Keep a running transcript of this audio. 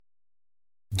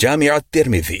Jami At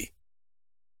Tirmidhi.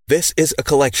 This is a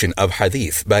collection of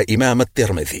hadith by Imam At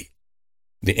Tirmidhi.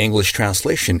 The English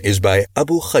translation is by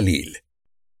Abu Khalil.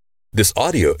 This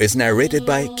audio is narrated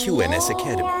by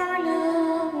qnsacademy.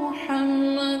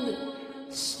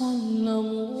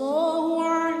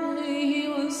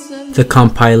 The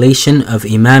compilation of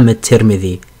Imam At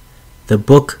Tirmidhi, the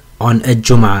book on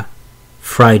al-jumuah,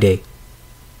 Friday.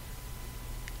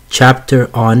 Chapter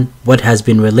on what has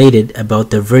been related about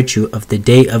the virtue of the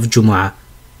day of Jumu'ah.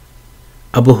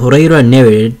 Abu Hurairah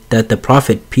narrated that the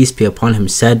Prophet, peace be upon him,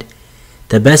 said,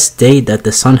 "The best day that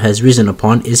the sun has risen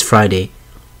upon is Friday.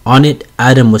 On it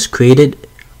Adam was created,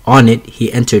 on it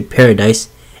he entered paradise,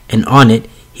 and on it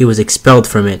he was expelled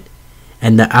from it.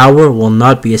 And the hour will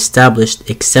not be established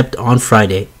except on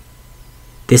Friday."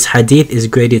 This hadith is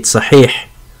graded sahih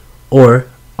or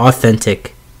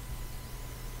authentic.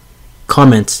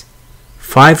 Comments: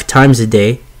 5 times a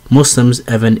day, Muslims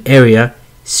of an area,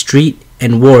 street,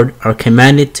 and ward are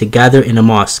commanded to gather in a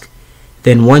mosque.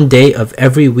 Then one day of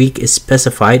every week is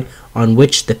specified on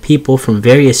which the people from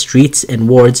various streets and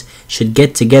wards should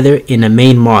get together in a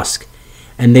main mosque,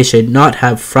 and they should not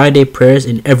have Friday prayers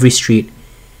in every street.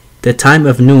 The time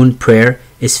of noon prayer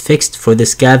is fixed for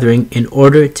this gathering in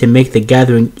order to make the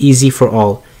gathering easy for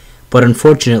all, but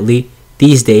unfortunately,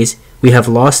 these days we have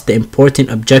lost the important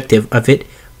objective of it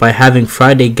by having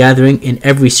Friday gathering in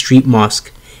every street mosque,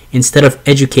 instead of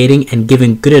educating and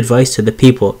giving good advice to the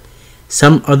people.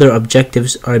 Some other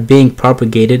objectives are being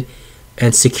propagated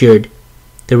and secured.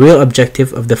 The real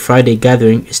objective of the Friday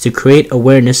gathering is to create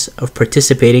awareness of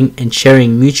participating and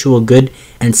sharing mutual good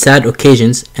and sad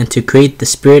occasions, and to create the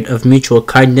spirit of mutual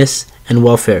kindness and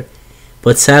welfare.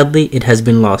 But sadly, it has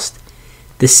been lost.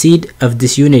 The seed of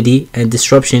disunity and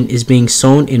disruption is being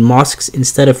sown in mosques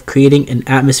instead of creating an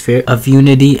atmosphere of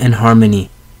unity and harmony.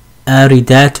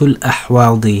 Aridatul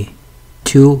Ahwaldi,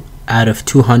 2 out of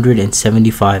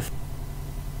 275.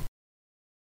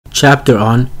 Chapter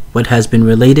on what has been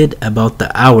related about the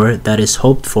hour that is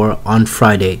hoped for on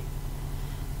Friday.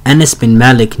 Anas bin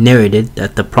Malik narrated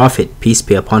that the Prophet, peace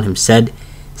be upon him, said,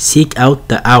 "Seek out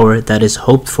the hour that is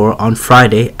hoped for on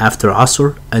Friday after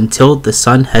Asr until the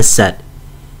sun has set."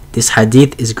 This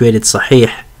hadith is graded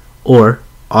sahih or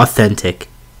authentic.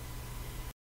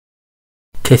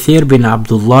 Kathir bin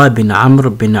Abdullah bin Amr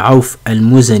bin Auf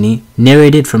al-Muzani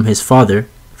narrated from his father,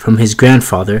 from his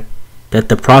grandfather, that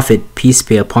the Prophet, peace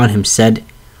be upon him, said,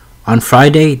 "On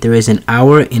Friday there is an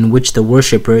hour in which the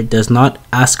worshipper does not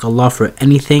ask Allah for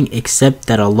anything except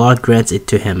that Allah grants it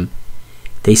to him."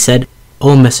 They said,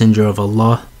 "O Messenger of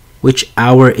Allah, which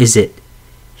hour is it?"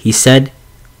 He said,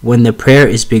 "When the prayer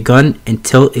is begun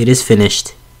until it is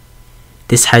finished."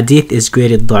 This hadith is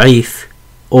graded da'if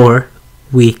or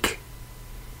weak.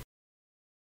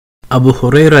 Abu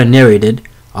Hurairah narrated,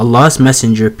 Allah's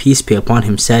Messenger, peace be upon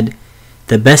him, said,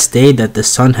 "The best day that the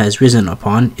sun has risen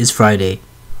upon is Friday.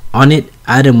 On it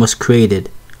Adam was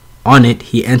created, on it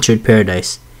he entered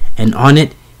paradise, and on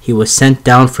it he was sent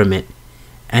down from it.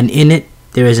 And in it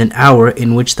there is an hour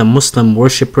in which the Muslim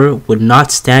worshipper would not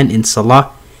stand in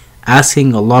salah asking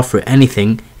Allah for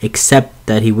anything except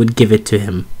that he would give it to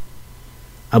him."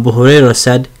 Abu Hurairah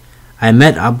said, "I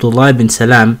met Abdullah bin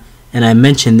Salam and I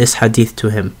mentioned this hadith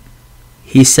to him.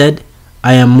 He said,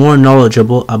 'I am more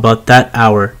knowledgeable about that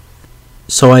hour.'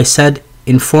 So I said,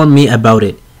 'Inform me about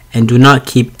it, and do not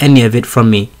keep any of it from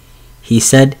me.' He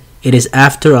said, 'It is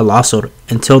after al-Asr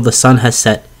until the sun has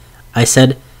set.' I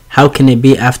said, 'How can it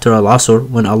be after al-Asr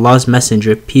when Allah's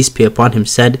Messenger, peace be upon him,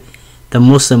 said, the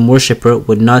Muslim worshipper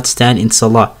would not stand in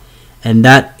salah, and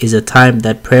that is a time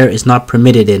that prayer is not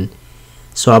permitted in?'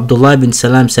 So Abdullah bin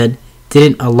Salam said,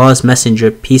 'Didn't Allah's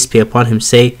Messenger, peace be upon him,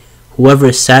 say,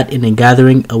 whoever sat in a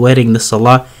gathering awaiting the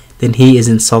salah, then he is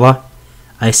in salah?'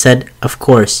 I said, 'Of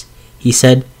course.' He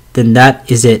said, 'Then that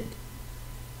is it.'"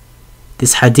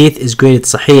 This hadith is graded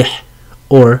sahih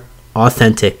or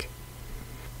authentic.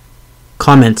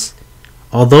 Comments: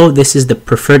 although this is the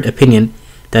preferred opinion,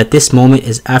 that this moment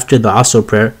is after the Asr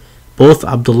prayer, both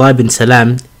Abdullah bin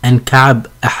Salam and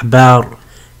Ka'b Ahbar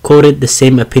quoted the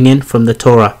same opinion from the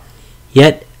Torah.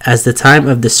 Yet, as the time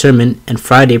of the sermon and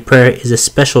Friday prayer is a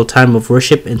special time of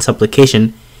worship and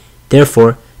supplication,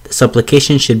 therefore the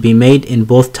supplication should be made in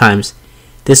both times.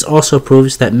 This also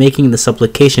proves that making the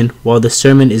supplication while the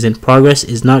sermon is in progress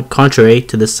is not contrary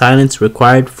to the silence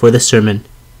required for the sermon.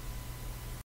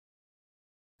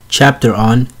 Chapter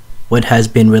on what has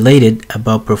been related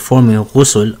about performing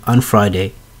ghusl on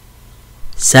Friday.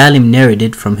 Salim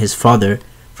narrated from his father,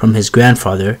 from his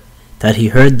grandfather, that he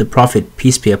heard the Prophet,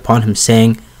 peace be upon him,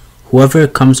 saying, "Whoever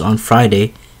comes on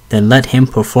Friday, then let him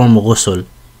perform ghusl."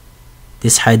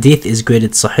 This hadith is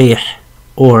graded sahih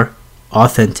or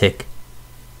authentic.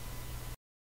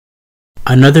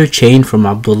 Another chain from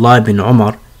Abdullah bin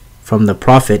Umar from the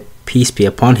Prophet, peace be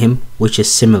upon him, which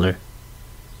is similar.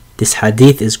 This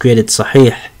hadith is graded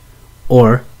sahih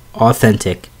or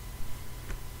authentic.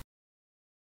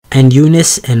 And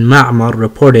Yunus and Ma'mar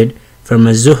reported from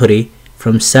az-Zuhri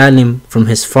from Salim from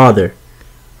his father.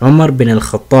 Umar bin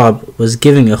al-Khattab was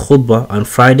giving a khutbah on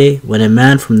Friday when a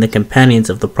man from the companions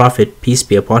of the Prophet, peace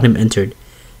be upon him, entered.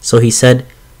 So he said,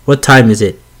 "What time is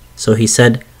it?" So he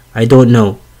said, "I don't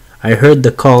know. I heard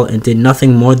the call and did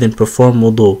nothing more than perform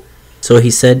wudu." So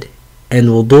he said, "And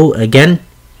wudu again?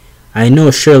 I know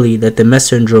surely that the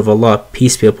Messenger of Allah,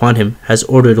 peace be upon him, has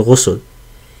ordered ghusl."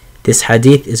 This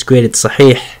hadith is graded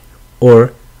sahih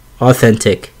or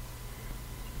authentic.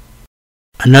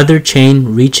 Another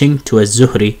chain reaching to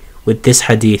az-Zuhri with this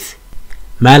hadith.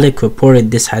 Malik reported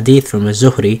this hadith from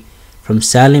az-Zuhri from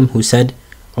Salim, who said,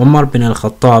 Umar bin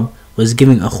al-Khattab was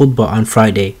giving a khutbah on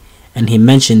Friday and he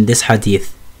mentioned this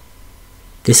hadith.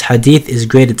 This hadith is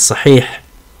graded sahih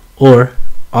or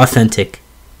authentic.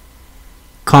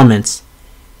 Comments.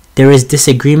 There is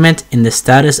disagreement in the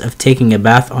status of taking a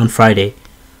bath on Friday.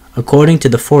 According to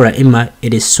the four ai',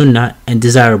 it is sunnah and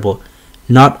desirable,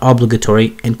 not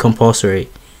obligatory and compulsory,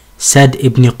 said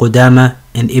Ibn Qudama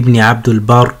and Ibn Abdul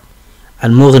Barr.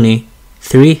 Al-Mughni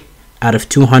 3 out of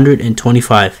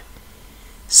 225.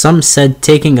 Some said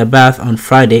taking a bath on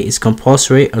Friday is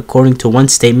compulsory according to one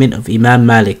statement of Imam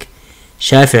Malik,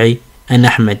 Shafi'i and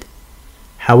Ahmad.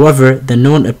 However, the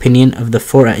known opinion of the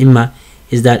four ai'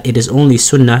 is that it is only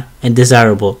sunnah and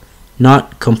desirable,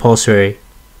 not compulsory.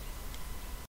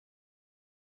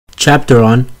 Chapter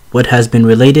on what has been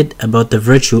related about the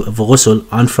virtue of ghusl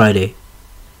on Friday.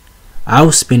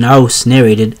 Aus bin Aus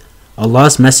narrated,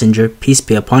 Allah's Messenger, peace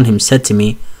be upon him, said to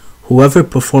me, whoever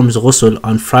performs ghusl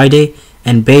on Friday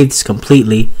and bathes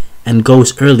completely and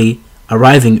goes early,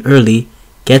 arriving early,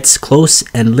 gets close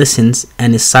and listens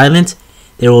and is silent,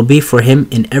 there will be for him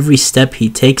in every step he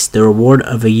takes the reward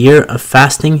of a year of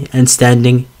fasting and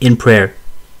standing in prayer.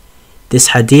 This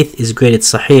hadith is graded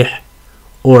sahih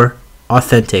or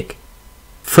authentic.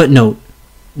 Footnote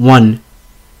 1.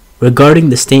 Regarding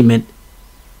the statement,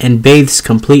 and bathes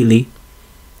completely,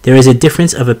 there is a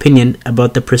difference of opinion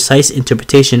about the precise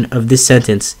interpretation of this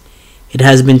sentence. It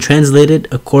has been translated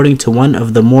according to one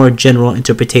of the more general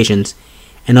interpretations,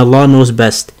 and Allah knows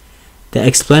best. The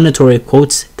explanatory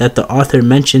quotes that the author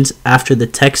mentions after the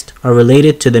text are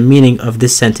related to the meaning of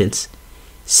this sentence.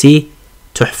 See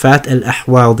Tuhfat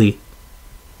al-Ahwadi.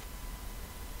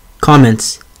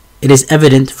 Comments. It is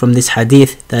evident from this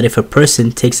hadith that if a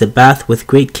person takes a bath with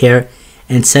great care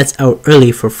and sets out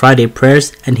early for Friday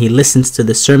prayers and he listens to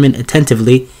the sermon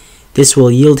attentively, this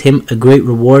will yield him a great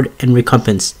reward and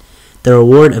recompense. The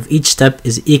reward of each step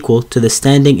is equal to the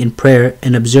standing in prayer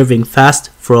and observing fast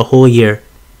for a whole year.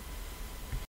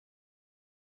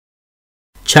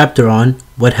 Chapter on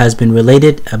what has been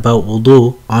related about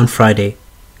wudu on Friday.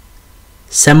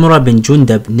 Samura bin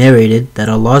Jundab narrated that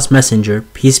Allah's Messenger,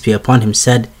 peace be upon him,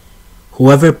 said,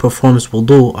 whoever performs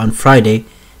wudu on Friday,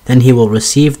 then he will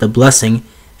receive the blessing,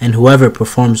 and whoever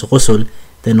performs ghusl,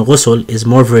 then ghusl is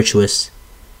more virtuous.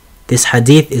 This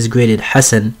hadith is graded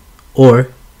hasan or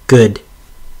good.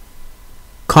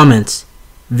 Comments.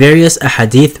 Various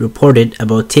ahadith reported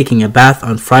about taking a bath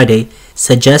on Friday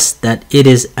suggest that it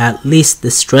is at least the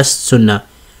stressed sunnah.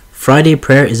 Friday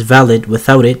prayer is valid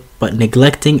without it, but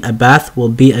neglecting a bath will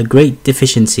be a great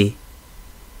deficiency.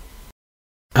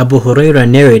 Abu Hurairah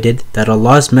narrated that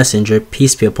Allah's Messenger,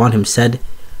 peace be upon him, said,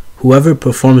 whoever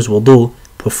performs wudu,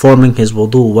 performing his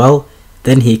wudu well,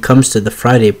 then he comes to the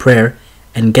Friday prayer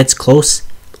and gets close,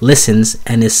 listens,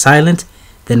 and is silent,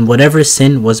 then whatever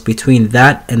sin was between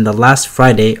that and the last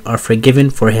Friday are forgiven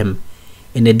for him,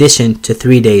 in addition to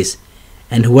 3 days.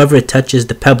 And whoever touches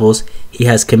the pebbles, he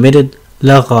has committed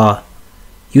lagha,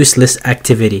 useless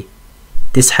activity.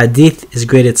 This hadith is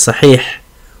graded sahih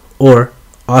or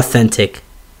authentic.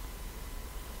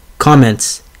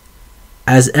 Comments.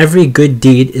 As every good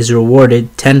deed is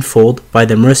rewarded tenfold by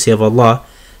the mercy of Allah,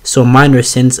 so minor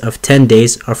sins of 10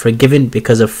 days are forgiven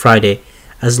because of Friday,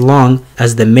 as long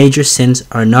as the major sins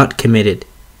are not committed.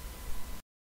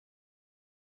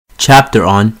 Chapter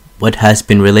on what has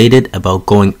been related about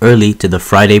going early to the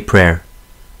Friday prayer.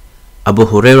 Abu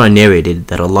Hurairah narrated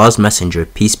that Allah's Messenger,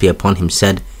 peace be upon him,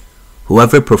 said,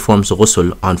 whoever performs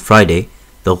ghusl on Friday,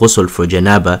 the ghusl for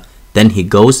janaba, then he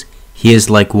goes, he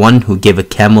is like one who gave a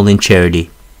camel in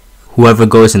charity. Whoever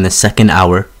goes in the second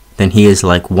hour, then he is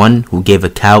like one who gave a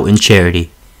cow in charity.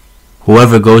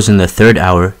 Whoever goes in the third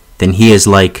hour, then he is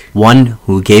like one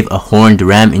who gave a horned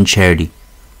ram in charity.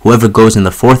 Whoever goes in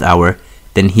the fourth hour,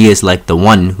 then he is like the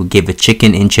one who gave a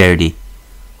chicken in charity.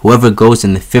 Whoever goes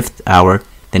in the 5th hour,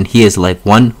 then he is like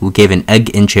one who gave an egg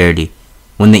in charity.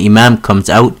 When the Imam comes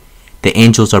out, the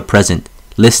angels are present,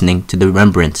 listening to the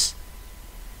remembrance.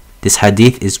 This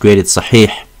hadith is graded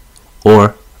sahih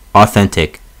or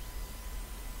authentic.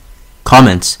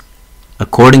 Comments.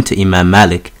 According to Imam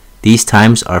Malik, these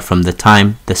times are from the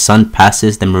time the sun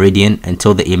passes the meridian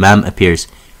until the Imam appears.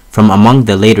 From among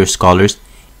the later scholars,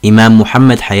 Imam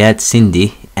Muhammad Hayat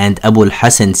Sindi and Abu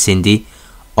al-Hasan Sindi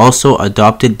also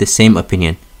adopted the same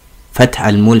opinion. Fath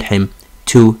al-Mulhim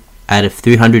 2 out of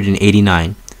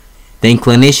 389. The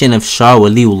inclination of Shah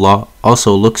Waliullah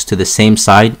also looks to the same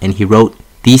side, and he wrote,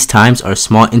 "These times are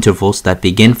small intervals that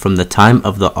begin from the time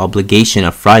of the obligation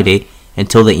of Friday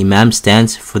until the Imam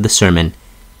stands for the sermon."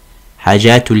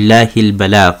 Hajatullahi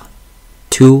al-Balagh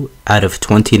 2 out of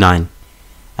 29.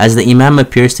 As the Imam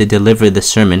appears to deliver the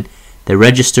sermon, the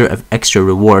register of extra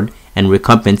reward and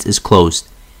recompense is closed,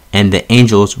 and the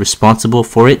angels responsible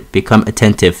for it become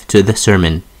attentive to the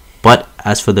sermon. But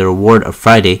as for the reward of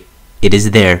Friday, it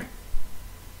is there.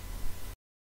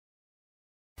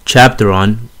 Chapter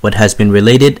on what has been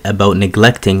related about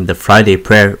neglecting the Friday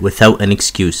prayer without an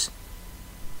excuse.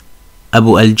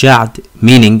 Abu al-Ja'd,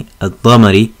 meaning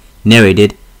al-Dhamari,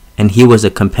 narrated, and he was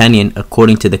a companion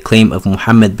according to the claim of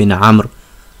Muhammad bin Amr.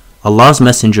 Allah's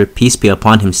Messenger, peace be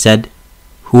upon him, said,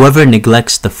 "Whoever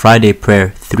neglects the Friday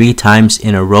prayer 3 times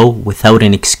in a row without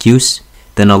an excuse,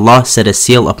 then Allah set a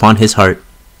seal upon his heart."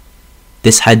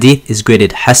 This hadith is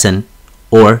graded Hasan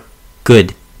or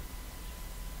good.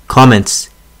 Comments.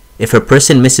 If a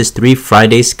person misses 3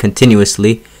 Fridays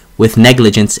continuously with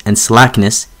negligence and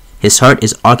slackness, his heart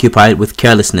is occupied with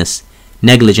carelessness,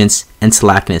 negligence, and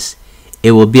slackness.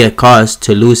 It will be a cause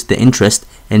to lose the interest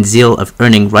and zeal of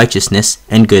earning righteousness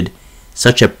and good.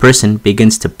 Such a person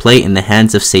begins to play in the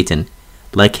hands of Satan,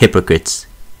 like hypocrites.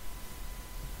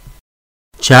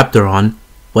 Chapter on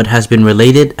what has been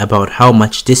related about how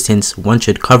much distance one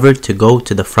should cover to go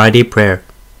to the Friday prayer.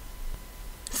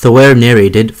 Thuwair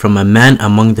narrated from a man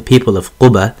among the people of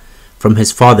Quba, from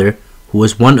his father, who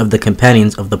was one of the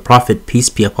companions of the Prophet, peace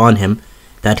be upon him,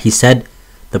 that he said,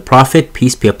 "The Prophet,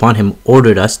 peace be upon him,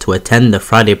 ordered us to attend the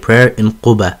Friday prayer in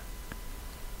Quba."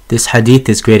 This hadith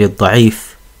is graded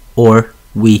da'if or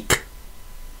weak.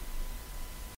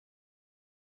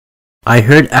 I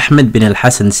heard Ahmad bin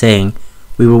al-Hasan saying,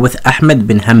 "We were with Ahmad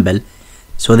bin Hanbal,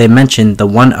 so they mentioned the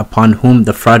one upon whom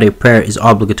the Friday prayer is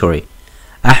obligatory.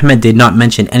 Ahmad did not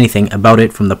mention anything about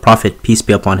it from the Prophet, peace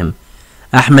be upon him."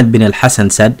 Ahmad bin al-Hasan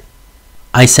said,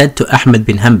 "I said to Ahmad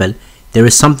bin Hanbal, there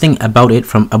is something about it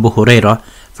from Abu Hurairah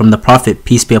from the Prophet,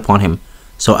 peace be upon him."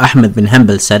 So Ahmad bin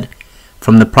Hanbal said,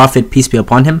 "From the Prophet, peace be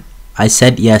upon him?" I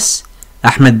said, "Yes."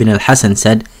 Ahmad bin al-Hasan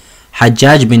said,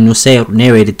 "Hajjaj bin Nusayr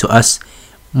narrated to us,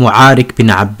 Mu'arik bin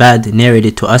Abbad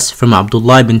narrated to us from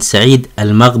Abdullah bin Sa'id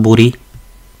al-Maghburi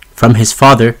from his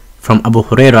father, from Abu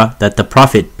Hurairah, that the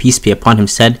Prophet, peace be upon him,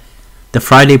 said, the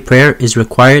Friday prayer is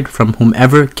required from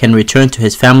whomever can return to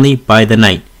his family by the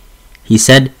night." He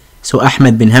said, so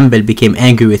Ahmad bin Hanbal became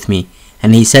angry with me,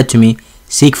 and he said to me,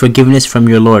 "Seek forgiveness from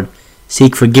your Lord,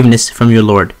 seek forgiveness from your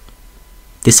Lord."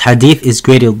 This hadith is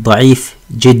graded da'if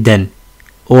jiddan,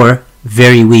 or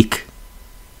very weak.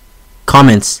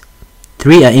 Comments.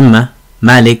 3 A'imma,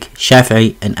 Malik,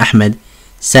 Shafi'i, and Ahmad,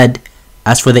 said,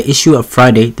 as for the issue of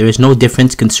Friday, there is no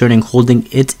difference concerning holding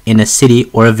it in a city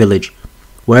or a village.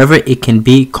 Wherever it can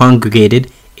be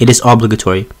congregated, it is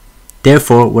obligatory.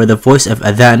 Therefore, where the voice of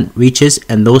adhan reaches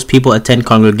and those people attend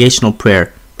congregational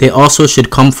prayer, they also should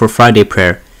come for Friday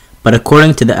prayer. But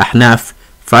according to the Ahnaf,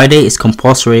 Friday is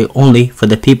compulsory only for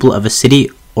the people of a city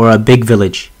or a big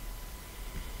village.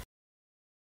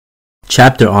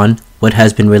 Chapter on what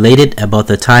has been related about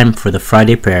the time for the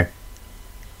Friday prayer.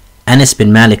 Anas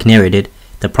bin Malik narrated,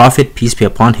 the Prophet, peace be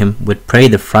upon him, would pray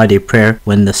the Friday prayer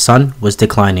when the sun was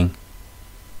declining.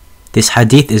 This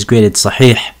hadith is graded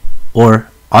sahih or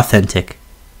authentic.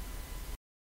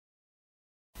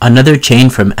 Another chain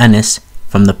from Anas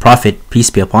from the Prophet, peace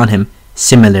be upon him,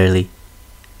 similarly.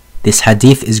 This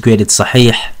hadith is graded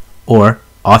sahih or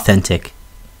authentic.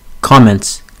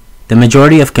 Comments. The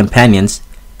majority of companions,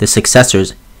 the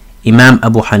successors, Imam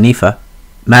Abu Hanifa,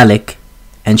 Malik,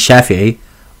 and Shafi'i,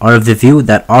 are of the view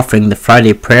that offering the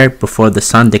Friday prayer before the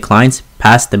sun declines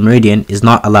past the meridian is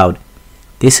not allowed.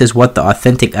 This is what the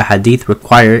authentic ahadith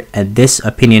require, and this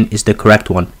opinion is the correct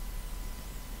one.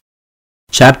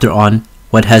 Chapter on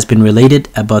what has been related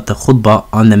about the khutbah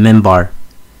on the minbar.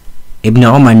 Ibn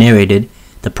Umar narrated,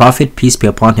 the Prophet, peace be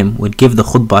upon him, would give the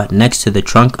khutbah next to the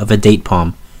trunk of a date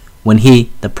palm. When he,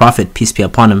 the Prophet, peace be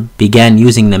upon him, began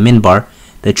using the minbar,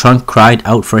 The trunk cried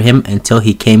out for him until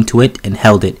he came to it and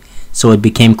held it, so it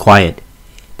became quiet.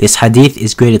 This hadith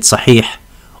is graded sahih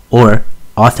or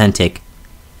authentic.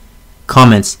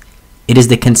 Comments: It is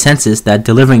the consensus that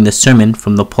delivering the sermon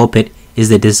from the pulpit is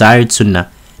the desired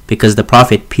sunnah, because the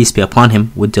Prophet, peace be upon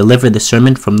him, would deliver the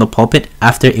sermon from the pulpit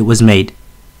after it was made.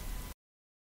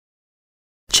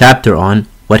 Chapter on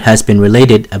what has been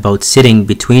related about sitting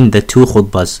between the two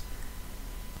khutbahs.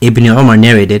 Ibn Umar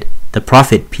narrated, the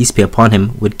Prophet, peace be upon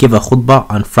him, would give a khutbah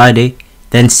on Friday,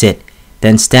 then sit,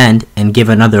 then stand and give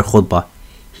another khutbah.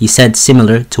 He said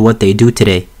similar to what they do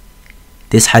today.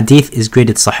 This hadith is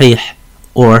graded sahih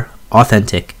or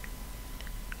authentic.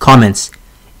 Comments: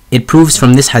 It proves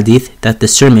from this hadith that the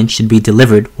sermon should be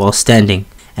delivered while standing,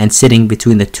 and sitting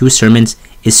between the two sermons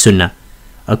is sunnah,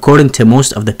 according to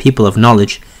most of the people of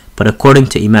knowledge, but according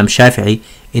to Imam Shafi'i,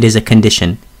 it is a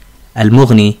condition.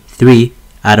 Al-Mughni 3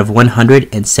 out of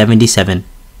 177.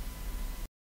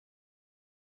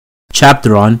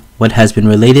 Chapter on what has been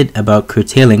related about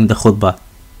curtailing the khutbah.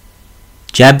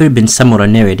 Jabir bin Samurah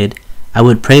narrated, I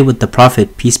would pray with the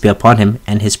Prophet, peace be upon him,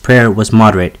 and his prayer was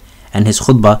moderate, and his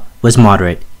khutbah was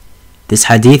moderate. This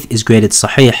hadith is graded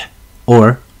sahih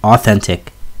or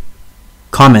authentic.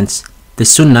 Comments: The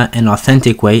sunnah and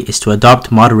authentic way is to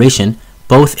adopt moderation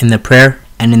both in the prayer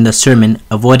and in the sermon,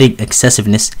 avoiding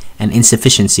excessiveness and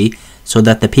insufficiency so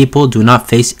that the people do not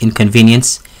face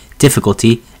inconvenience,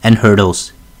 difficulty, and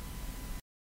hurdles.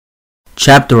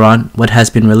 Chapter on what has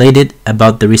been related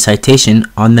about the recitation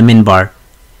on the minbar.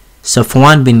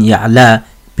 Safwan bin Ya'la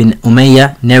bin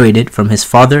Umayyah narrated from his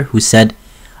father, who said,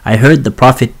 I heard the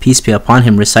Prophet, peace be upon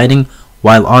him, reciting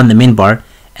while on the minbar,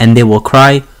 and they will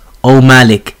cry, O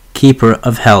Malik, keeper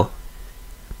of hell.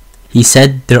 He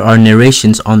said there are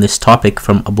narrations on this topic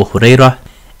from Abu Hurairah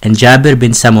and Jabir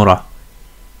bin Samurah.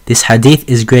 This hadith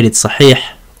is graded sahih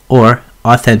or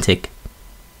authentic.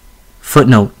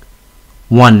 Footnote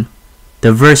 1.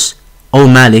 The verse, O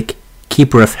Malik,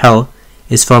 keeper of hell,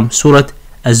 is from Surah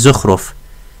Az-Zukhruf,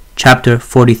 chapter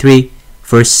 43,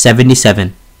 verse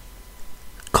 77.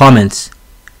 Comments: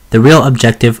 The real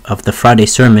objective of the Friday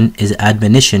sermon is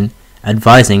admonition,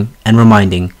 advising, and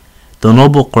reminding. The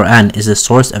noble Quran is a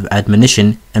source of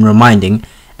admonition and reminding,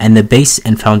 and the base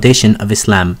and foundation of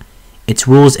Islam. Its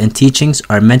rules and teachings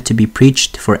are meant to be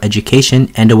preached for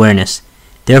education and awareness.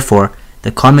 Therefore,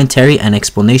 the commentary and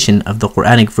explanation of the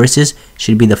Quranic verses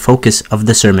should be the focus of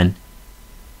the sermon.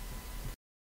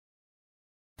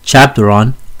 Chapter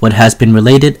on what has been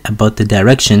related about the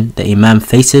direction the Imam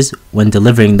faces when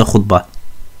delivering the khutbah.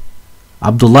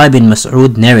 Abdullah bin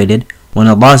Mas'ud narrated, when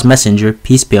Allah's Messenger,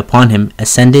 peace be upon him,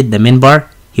 ascended the minbar,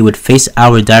 he would face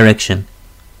our direction.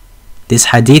 This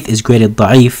hadith is graded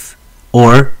da'if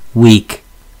or weak.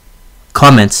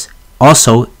 Comments: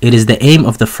 Also, it is the aim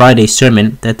of the Friday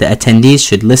sermon that the attendees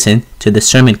should listen to the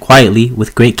sermon quietly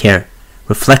with great care,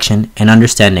 reflection, and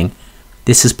understanding.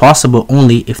 This is possible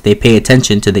only if they pay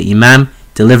attention to the Imam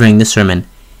delivering the sermon.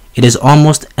 It is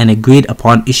almost an agreed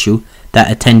upon issue that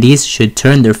attendees should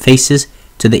turn their faces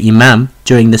to the Imam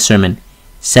during the sermon,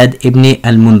 said Ibn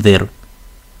al-Mundhir.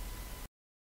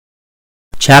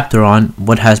 Chapter on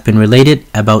what has been related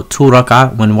about 2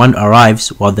 rak'ah when one arrives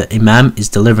while the Imam is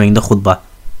delivering the khutbah.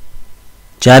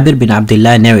 Jabir bin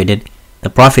Abdullah narrated, the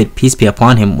Prophet, peace be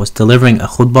upon him, was delivering a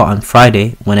khutbah on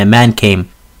Friday when a man came.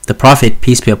 The Prophet,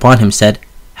 peace be upon him, said,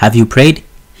 Have you prayed?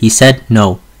 He said,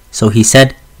 No. So he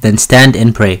said, Then stand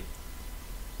and pray.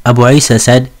 Abu Isa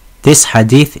said, This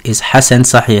hadith is Hasan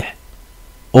Sahih,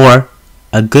 or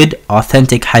a good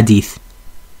authentic hadith.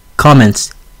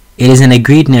 Comments: It is an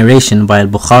agreed narration by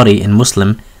al-Bukhari and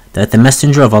Muslim that the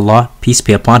Messenger of Allah, peace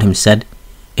be upon him, said,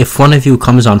 If one of you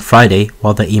comes on Friday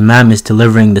while the Imam is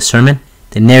delivering the sermon,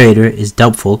 the narrator is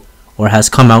doubtful or has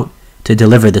come out to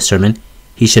deliver the sermon,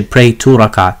 he should pray 2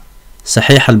 rak'ah.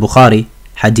 Sahih al-Bukhari,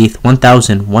 hadith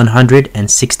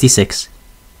 1166.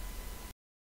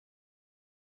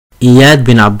 Iyad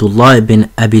bin Abdullah bin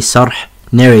Abi Sarh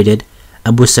narrated,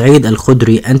 Abu Sa'id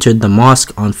al-Khudri entered the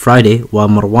mosque on Friday while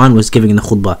Marwan was giving the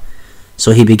khutbah,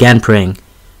 so he began praying.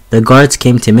 The guards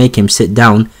came to make him sit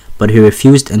down, but he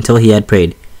refused until he had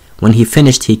prayed. When he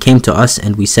finished, he came to us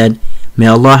and we said, May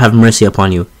Allah have mercy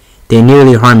upon you. They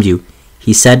nearly harmed you.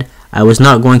 He said, I was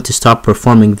not going to stop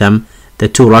performing them, the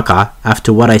 2 rak'ah,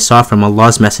 after what I saw from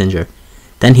Allah's Messenger.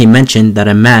 Then he mentioned that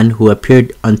a man who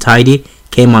appeared untidy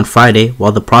came on Friday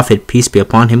while the Prophet, peace be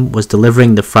upon him, was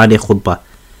delivering the Friday khutbah.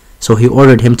 So he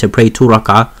ordered him to pray 2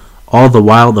 rak'ah, all the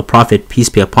while the Prophet, peace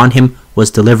be upon him, was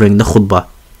delivering the khutbah.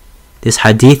 This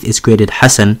hadith is graded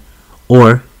Hasan,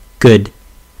 or good.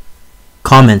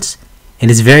 Comments: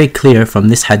 It is very clear from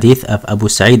this hadith of Abu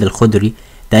Sa'id al-Khudri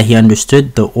that he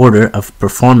understood the order of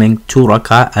performing 2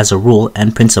 rak'ah as a rule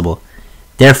and principle.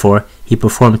 Therefore, he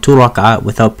performed 2 rak'ah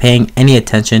without paying any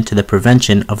attention to the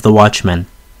prevention of the watchman.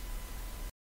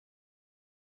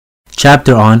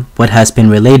 Chapter on what has been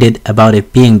related about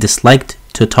it being disliked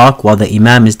to talk while the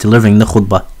Imam is delivering the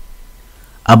khutbah.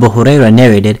 Abu Hurairah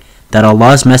narrated that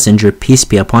Allah's Messenger, peace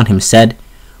be upon him, said,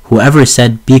 "Whoever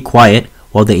said, 'Be quiet,'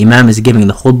 while the Imam is giving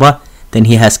the khutbah, then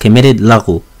he has committed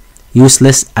laghu,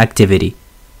 useless activity."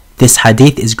 This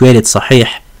hadith is graded sahih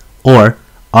or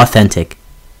authentic.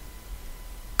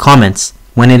 Comments: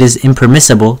 when it is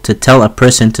impermissible to tell a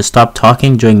person to stop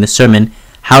talking during the sermon,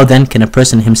 how then can a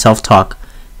person himself talk?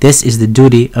 This is the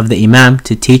duty of the Imam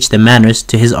to teach the manners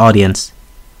to his audience.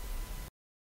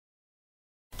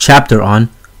 Chapter on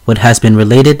what has been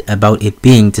related about it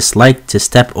being disliked to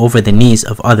step over the knees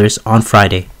of others on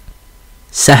Friday.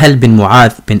 Sahal bin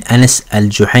Mu'adh bin Anas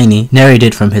al-Juhayni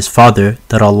narrated from his father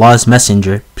that Allah's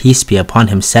Messenger, peace be upon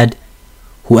him, said,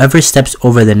 "Whoever steps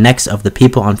over the necks of the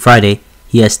people on Friday,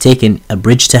 he has taken a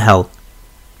bridge to hell."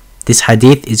 This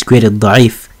hadith is graded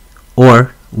da'if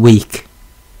or weak.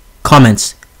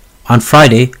 Comments: on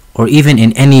Friday, or even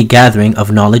in any gathering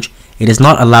of knowledge, it is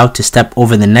not allowed to step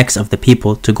over the necks of the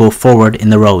people to go forward in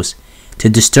the rows, to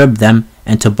disturb them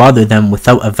and to bother them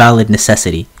without a valid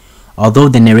necessity. Although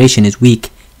the narration is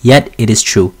weak, yet it is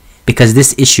true, because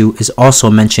this issue is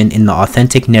also mentioned in the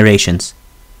authentic narrations.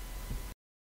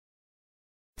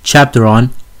 Chapter on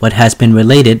what has been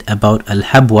related about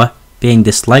al-habwa being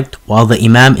disliked while the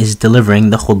Imam is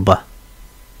delivering the khutbah.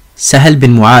 Sahal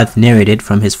bin Mu'adh narrated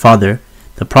from his father,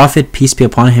 the Prophet, peace be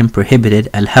upon him, prohibited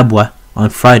al-habwa on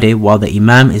Friday while the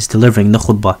Imam is delivering the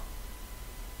khutbah.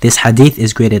 This hadith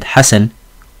is graded hasan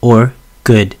or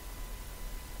good.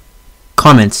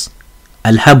 Comments: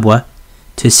 al-habwa,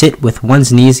 to sit with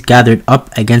one's knees gathered up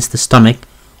against the stomach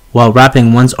while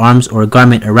wrapping one's arms or a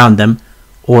garment around them,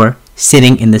 or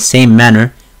sitting in the same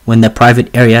manner when the private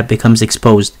area becomes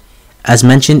exposed, as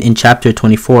mentioned in chapter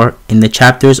 24 in the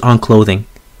chapters on clothing.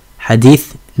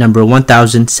 Hadith number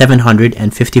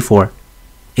 1754.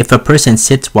 If a person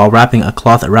sits while wrapping a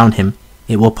cloth around him,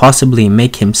 it will possibly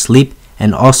make him sleep,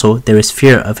 and also there is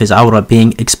fear of his awrah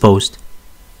being exposed.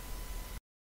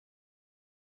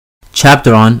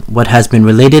 Chapter on what has been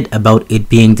related about it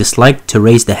being disliked to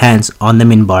raise the hands on the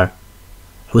minbar.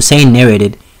 Hussein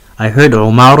narrated, "I heard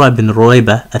Umara bin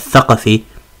Ruwaybah al-Thaqafi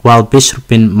while Bishr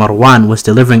bin Marwan was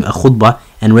delivering a khutbah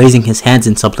and raising his hands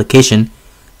in supplication.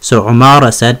 So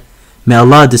Umara said, 'May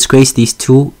Allah disgrace these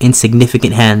 2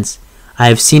 insignificant hands. I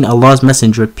have seen Allah's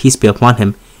Messenger, peace be upon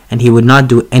him, and he would not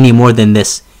do any more than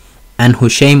this.' And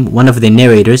Hushaym, one of the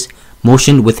narrators,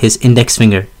 motioned with his index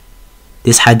finger.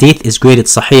 This hadith is graded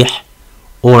sahih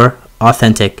or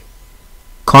authentic.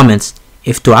 Comments: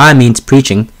 if dua means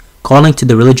preaching, calling to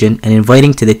the religion and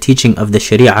inviting to the teaching of the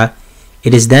sharia,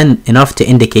 it is then enough to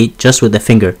indicate just with the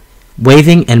finger.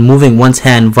 Waving and moving one's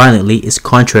hand violently is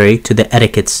contrary to the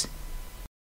etiquettes.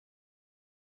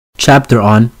 Chapter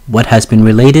on what has been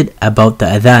related about the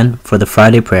adhan for the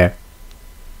Friday prayer.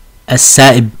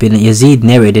 As-Sa'ib bin Yazid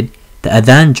narrated, the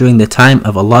adhan during the time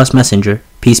of Allah's Messenger,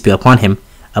 peace be upon him,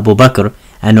 Abu Bakr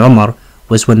and Umar,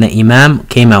 was when the Imam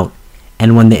came out,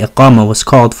 and when the Iqamah was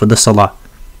called for the Salah.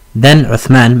 Then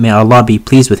Uthman, may Allah be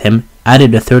pleased with him,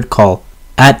 added a third call,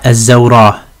 at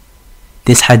az-Zawrah.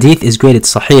 This hadith is graded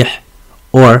sahih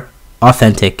or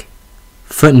authentic.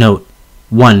 Footnote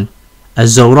 1.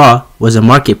 Az-Zawrah was a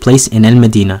marketplace in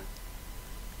al-Medina.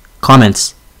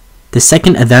 Comments: the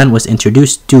second adhan was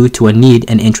introduced due to a need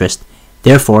and interest.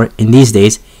 Therefore, in these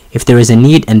days, if there is a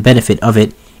need and benefit of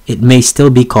it, it may still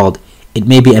be called. It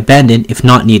may be abandoned if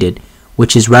not needed,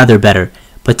 which is rather better,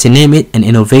 but to name it an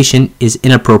innovation is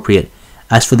inappropriate.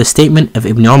 As for the statement of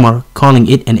Ibn Umar calling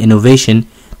it an innovation,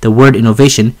 the word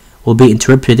innovation will be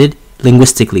interpreted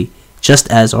linguistically, just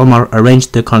as Umar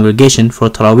arranged the congregation for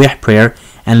Tarawih prayer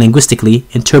and linguistically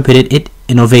interpreted it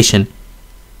innovation.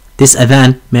 This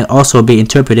adhan may also be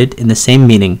interpreted in the same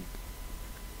meaning.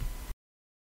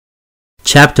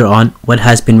 Chapter on what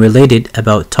has been related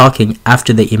about talking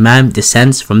after the Imam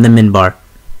descends from the minbar.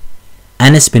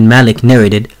 Anas bin Malik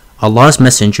narrated, Allah's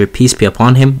Messenger, peace be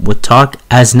upon him, would talk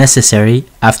as necessary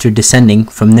after descending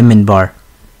from the minbar.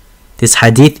 This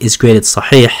hadith is graded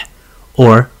sahih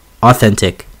or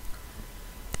authentic.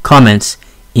 Comments: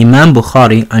 Imam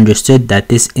Bukhari understood that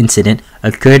this incident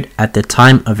occurred at the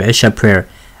time of Isha prayer,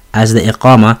 as the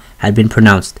Iqamah had been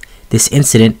pronounced. This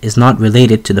incident is not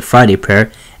related to the Friday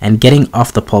prayer and getting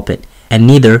off the pulpit, and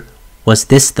neither was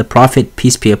this the Prophet,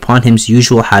 peace be upon him's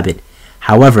usual habit.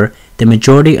 However, the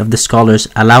majority of the scholars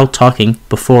allow talking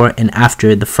before and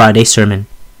after the Friday sermon.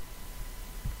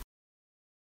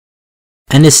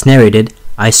 Anas narrated,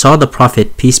 I saw the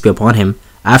Prophet, peace be upon him,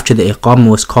 after the Iqamah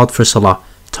was called for Salah,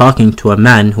 talking to a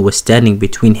man who was standing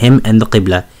between him and the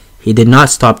Qibla. He did not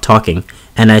stop talking,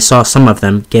 and I saw some of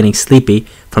them getting sleepy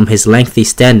from his lengthy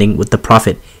standing with the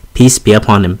Prophet, peace be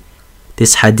upon him.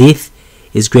 This hadith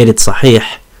is graded sahih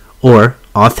or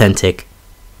authentic.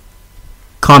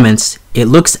 Comments: It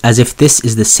looks as if this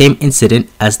is the same incident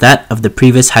as that of the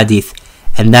previous hadith,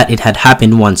 and that it had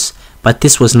happened once, but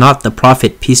this was not the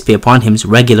Prophet, peace be upon him's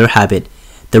regular habit.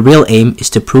 The real aim is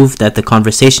to prove that the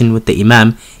conversation with the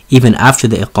Imam, even after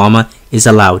the Iqamah, is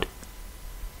allowed.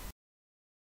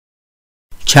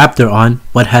 Chapter on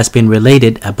what has been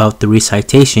related about the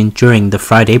recitation during the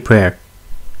Friday prayer.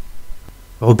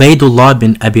 Ubaydullah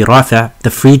bin Abi Rafi', the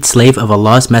freed slave of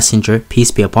Allah's Messenger,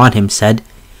 peace be upon him, said,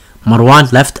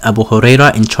 Marwan left Abu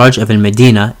Hurairah in charge of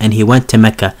al-Medina and he went to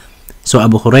Mecca. So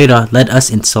Abu Hurairah led us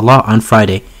in Salah on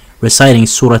Friday, reciting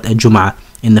Surah al-Jumuah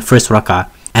in the first rak'ah,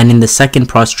 and in the second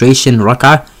prostration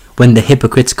rak'ah when the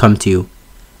hypocrites come to you.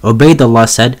 Ubaydullah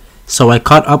said, So I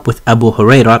caught up with Abu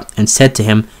Hurairah and said to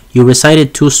him, You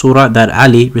recited two surah that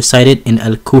Ali recited in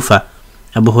Al-Kufa.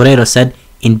 Abu Hurairah said,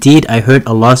 Indeed, I heard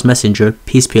Allah's Messenger,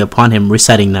 peace be upon him,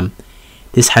 reciting them.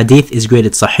 This hadith is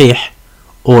graded sahih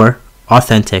or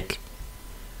authentic.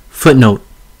 Footnote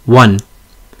 1.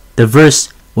 The verse,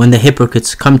 when the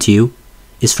hypocrites come to you,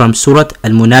 is from Surah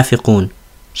Al-Munafiqun,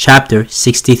 chapter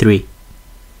 63.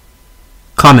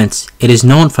 Comments: It is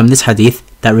known from this hadith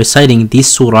that reciting these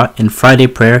surah in Friday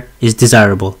prayer is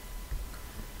desirable.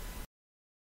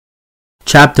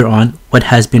 Chapter on what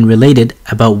has been related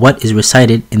about what is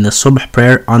recited in the Subh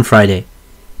prayer on Friday.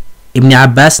 Ibn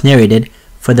Abbas narrated,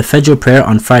 For the Fajr prayer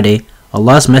on Friday,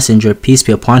 Allah's Messenger, peace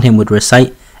be upon him, would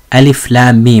recite Alif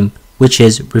Lam Mim, which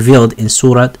is revealed in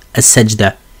Surah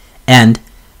as-Sajdah, and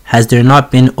Has there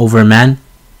not been over man?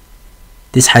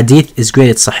 This hadith is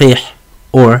graded sahih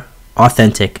or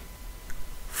authentic.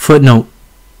 Footnote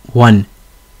 1.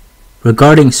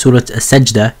 Regarding Surah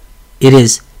as-Sajdah, it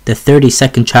is the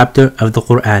 32nd chapter of the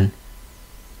Quran.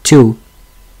 2.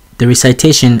 The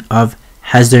recitation of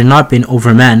Has there not been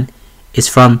over man is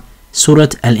from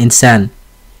Surah al-Insan,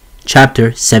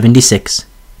 chapter 76.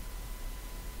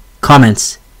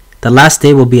 Comments: The last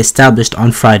day will be established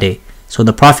on Friday, so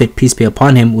the Prophet, peace be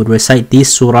upon him, would recite these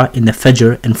surah in the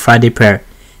Fajr and Friday prayer.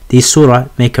 These surah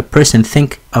make a person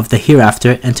think of the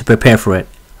hereafter and to prepare for it.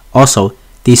 Also,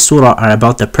 these surah are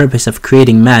about the purpose of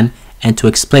creating man and to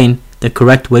explain the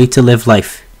correct way to live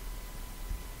life.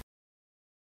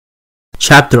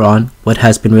 Chapter on what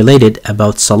has been related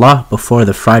about Salah before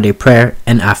the Friday prayer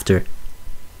and after.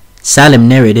 Salim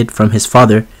narrated from his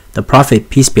father, the Prophet,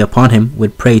 peace be upon him,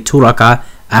 would pray 2 rak'ah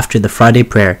after the Friday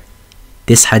prayer.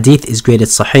 This hadith is graded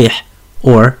sahih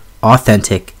or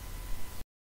authentic.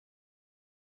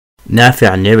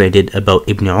 Nafi' narrated about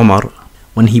Ibn Umar,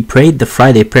 when he prayed the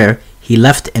Friday prayer, he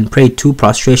left and prayed 2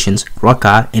 prostrations,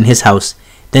 rak'ah, in his house.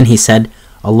 Then he said,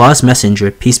 Allah's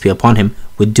Messenger, peace be upon him,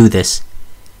 would do this.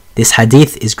 This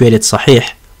hadith is graded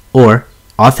sahih or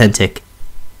authentic.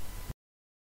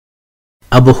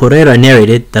 Abu Hurairah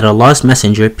narrated that Allah's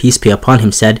Messenger, peace be upon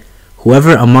him, said,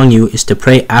 Whoever among you is to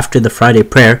pray after the Friday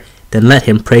prayer, then let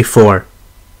him pray 4.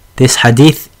 This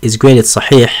hadith is graded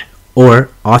sahih or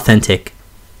authentic.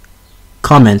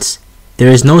 Comments: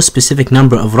 There is no specific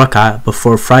number of rak'ah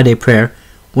before Friday prayer.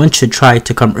 One should try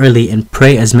to come early and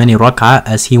pray as many rak'ah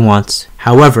as he wants.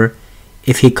 However,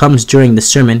 if he comes during the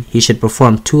sermon, he should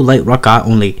perform 2 light rak'ah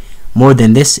only. More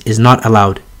than this is not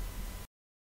allowed.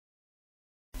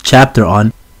 Chapter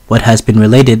on what has been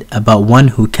related about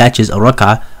one who catches a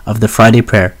rak'ah of the Friday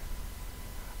prayer.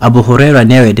 Abu Hurairah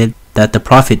narrated that the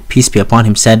Prophet, peace be upon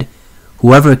him, said,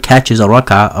 Whoever catches a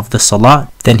rak'ah of the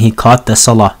Salah, then he caught the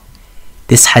Salah.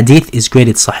 This hadith is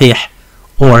graded sahih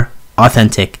or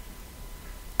authentic.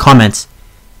 Comments: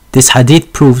 This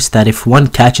hadith proves that if one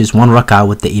catches 1 rak'ah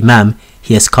with the Imam,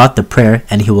 he has caught the prayer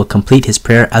and he will complete his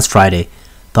prayer as Friday.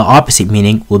 The opposite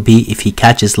meaning will be if he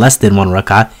catches less than 1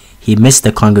 rak'ah, he missed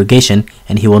the congregation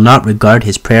and he will not regard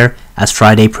his prayer as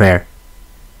Friday prayer.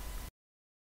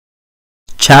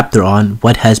 Chapter on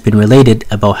what has been related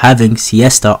about having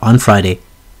siesta on Friday.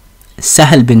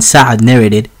 Sahal bin Sa'ad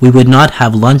narrated, We would not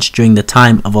have lunch during the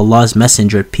time of Allah's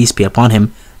Messenger, peace be upon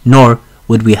him, nor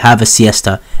would we have a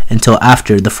siesta until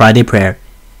after the Friday prayer.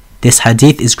 This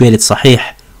hadith is graded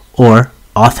sahih or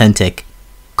authentic.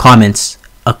 Comments: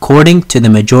 According to the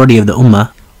majority of the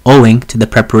Ummah, owing to the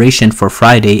preparation for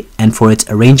Friday and for its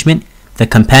arrangement, the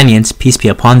companions, peace be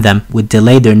upon them, would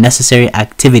delay their necessary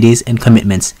activities and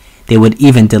commitments. They would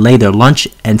even delay their lunch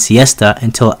and siesta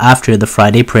until after the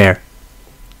Friday prayer.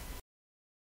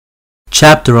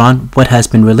 Chapter on what has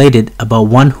been related about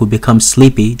one who becomes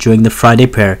sleepy during the Friday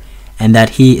prayer, and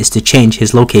that he is to change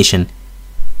his location.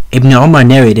 Ibn Umar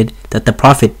narrated that the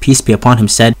Prophet, peace be upon him,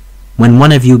 said, "When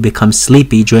one of you becomes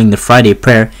sleepy during the Friday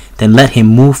prayer, then let him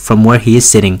move from where he is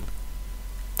sitting."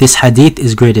 This hadith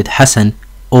is graded Hasan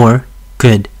or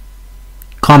good.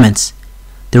 Comments.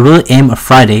 The real aim of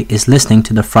Friday is listening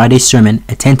to the Friday sermon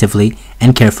attentively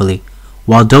and carefully,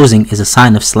 while dozing is a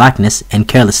sign of slackness and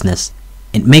carelessness.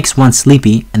 It makes one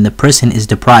sleepy and the person is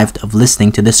deprived of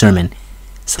listening to the sermon.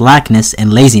 Slackness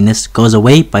and laziness goes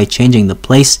away by changing the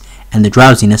place, and the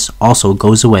drowsiness also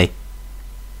goes away.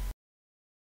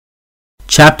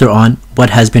 Chapter on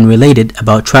what has been related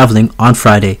about traveling on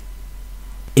Friday.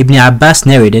 Ibn Abbas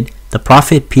narrated, the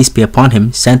Prophet, peace be upon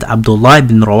him, sent Abdullah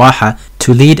ibn Rawaha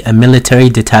to lead a military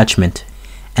detachment,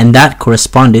 and that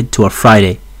corresponded to a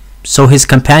Friday. So his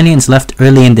companions left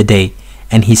early in the day,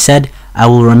 and he said, "I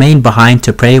will remain behind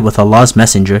to pray with Allah's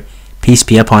Messenger, peace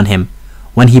be upon him."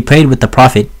 When he prayed with the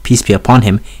Prophet, peace be upon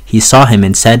him, he saw him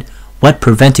and said, "What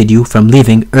prevented you from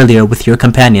leaving earlier with your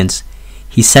companions?"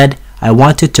 He said, "I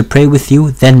wanted to pray with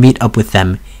you, then meet up with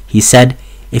them." He said,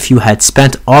 "If you had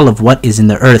spent all of what is in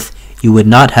the earth, you would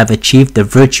not have achieved the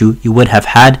virtue you would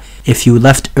have had if you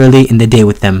left early in the day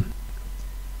with them."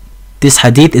 This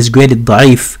hadith is graded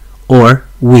da'if or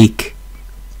weak.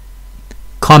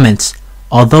 Comments.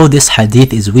 Although this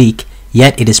hadith is weak,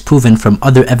 yet it is proven from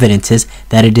other evidences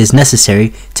that it is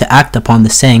necessary to act upon the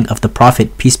saying of the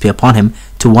Prophet, peace be upon him,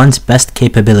 to one's best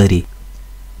capability.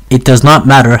 It does not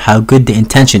matter how good the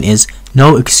intention is,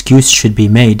 no excuse should be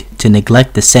made to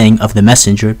neglect the saying of the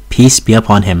Messenger, peace be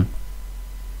upon him.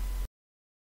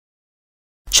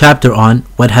 Chapter on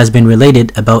what has been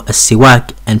related about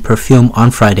as-siwak and perfume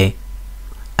on Friday.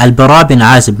 Al-Bara bin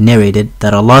Azib narrated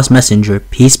that Allah's Messenger,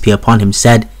 peace be upon him,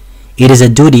 said, "It is a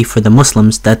duty for the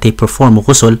Muslims that they perform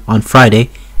ghusl on Friday,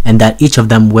 and that each of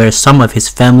them wears some of his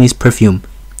family's perfume.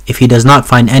 If he does not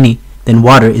find any, then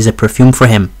water is a perfume for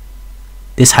him."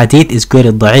 This hadith is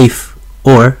graded da'if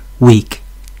or weak.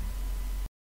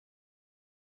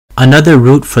 Another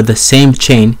root for the same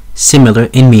chain, similar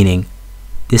in meaning.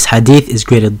 This hadith is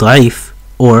graded da'if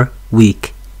or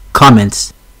weak.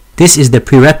 Comments. This is the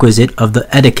prerequisite of the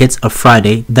etiquettes of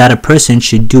Friday, that a person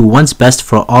should do one's best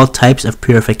for all types of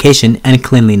purification and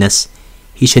cleanliness.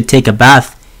 He should take a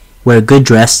bath, wear a good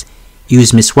dress,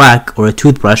 use miswak or a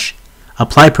toothbrush,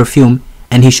 apply perfume,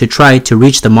 and he should try to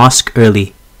reach the mosque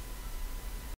early.